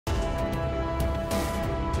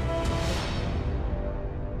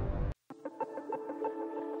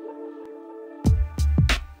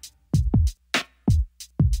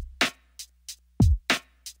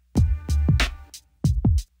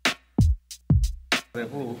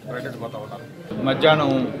రేపు ప్రకటించబోతా ఉన్నారు.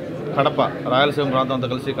 మధ్యాహ్నం కడప రాయలసీమ ప్రాంతంతో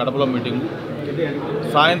కలిసి కడపలో మీటింగు,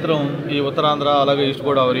 సాయంత్రం ఈ ఉత్తరాంధ్ర అలాగే ఈస్ట్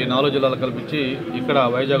గోదావరి 4 జిల్లాలు కల్పించి ఇక్కడ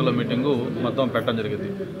వైజాగ్లో మీటింగు మొత్తం పెట్టడం జరిగింది.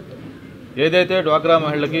 ఏదైతే డ్వాక్రా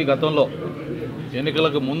మహిళలకి గతంలో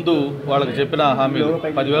ఎన్నికలకు ముందు వాళ్ళకి చెప్పిన హామీలు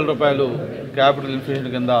 10,000 రూపాయలు క్యాపిటల్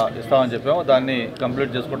ఇన్ఫ్లేషన్ కింద ఇస్తామని చెప్పాము, దాన్ని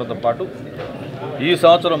కంప్లీట్ చేసుకోవడంతో పాటు ఈ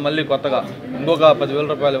సంవత్సరం మళ్ళీ కొత్తగా ఇంకొక 10,000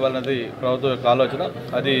 రూపాయలు ఇవ్వాలన్నది ప్రభుత్వం యొక్క ఆలోచన.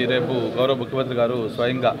 అది రేపు గౌరవ ముఖ్యమంత్రి గారు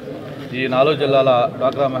స్వయంగా ఈ 4 జిల్లాల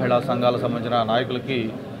డ్వాక్రా మహిళా సంఘాలకు సంబంధించిన నాయకులకి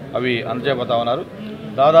అవి అందజేయబోతా ఉన్నారు.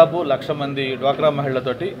 దాదాపు 1,00,000 మంది డ్వాక్రా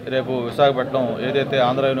మహిళలతోటి రేపు విశాఖపట్నం ఏదైతే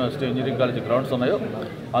Andhra university engineering college grounds ఉన్నాయో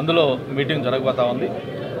అందులో మీటింగ్ జరగబోతా ఉంది.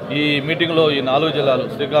 ఈ మీటింగ్లో ఈ 4 జిల్లాలు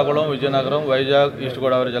శ్రీకాకుళం, విజయనగరం, వైజాగ్, ఈస్ట్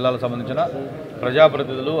గోదావరి జిల్లాలకు సంబంధించిన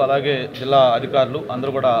ప్రజాప్రతినిధులు అలాగే జిల్లా అధికారులు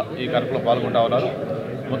అందరూ కూడా ఈ కార్యక్రమంలో పాల్గొంటా ఉన్నారు.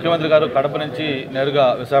 ముఖ్యమంత్రి గారు కడప నుంచి నేరుగా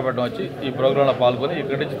విశాఖపట్నం వచ్చి ఈ ప్రోగ్రాంలో పాల్గొని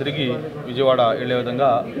ఇక్కడి నుంచి తిరిగి విజయవాడ వెళ్లే విధంగా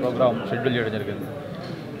ప్రోగ్రాం షెడ్యూల్ చేయడం జరిగింది.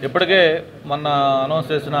 ఇప్పటికే మొన్న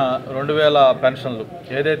అనౌన్స్ చేసిన 2,000 పెన్షన్లు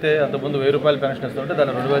ఏదైతే అంతకుముందు 1,000 రూపాయల పెన్షన్ ఇస్తుంటే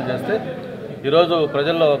దాన్ని 2,000 చేస్తే ఈరోజు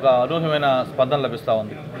ప్రజల్లో ఒక అనూహ్యమైన స్పందన లభిస్తూ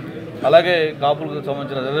ఉంది. అలాగే కాపులకు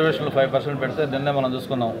సంబంధించిన రిజర్వేషన్లు 5% పెడితే నిన్నే మనం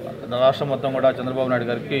చూసుకున్నాం, రాష్ట్రం మొత్తం కూడా చంద్రబాబు నాయుడు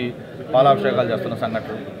గారికి పాలాభిషేకాలు చేస్తున్న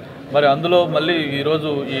సంఘటన. మరి అందులో మళ్ళీ ఈరోజు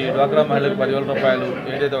ఈ డ్వాక్రా మహిళలకు 10,000 రూపాయలు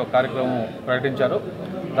ఏదైతే ఒక కార్యక్రమం ప్రకటించారో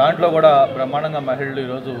దాంట్లో కూడా బ్రహ్మాండంగా మహిళలు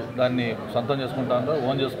ఈరోజు దాన్ని సొంతం చేసుకుంటారో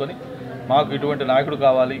ఓన్ చేసుకొని మాకు ఇటువంటి నాయకుడు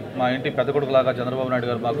కావాలి, మా ఇంటి పెద్ద కొడుకులాగా చంద్రబాబు నాయుడు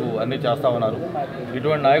గారు మాకు అన్నీ చేస్తూ ఉన్నారు,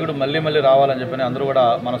 ఇటువంటి నాయకుడు మళ్ళీ రావాలని చెప్పని అందరూ కూడా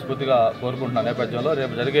మనస్ఫూర్తిగా కోరుకుంటున్న నేపథ్యంలో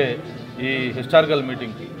రేపు జరిగే ఈ హిస్టారికల్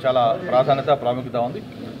మీటింగ్కి చాలా ప్రాముఖ్యత ఉంది.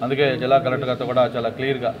 అందుకే జిల్లా కలెక్టర్ గారితో కూడా చాలా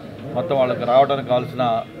క్లియర్గా మొత్తం వాళ్ళకి రావడానికి కావాల్సిన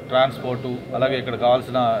ట్రాన్స్పోర్టు అలాగే ఇక్కడ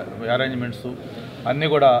కావాల్సిన అరేంజ్మెంట్స్ అన్నీ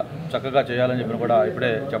కూడా చక్కగా చేయాలని చెప్పి కూడా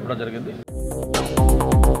ఇప్పుడే చెప్పడం జరిగింది.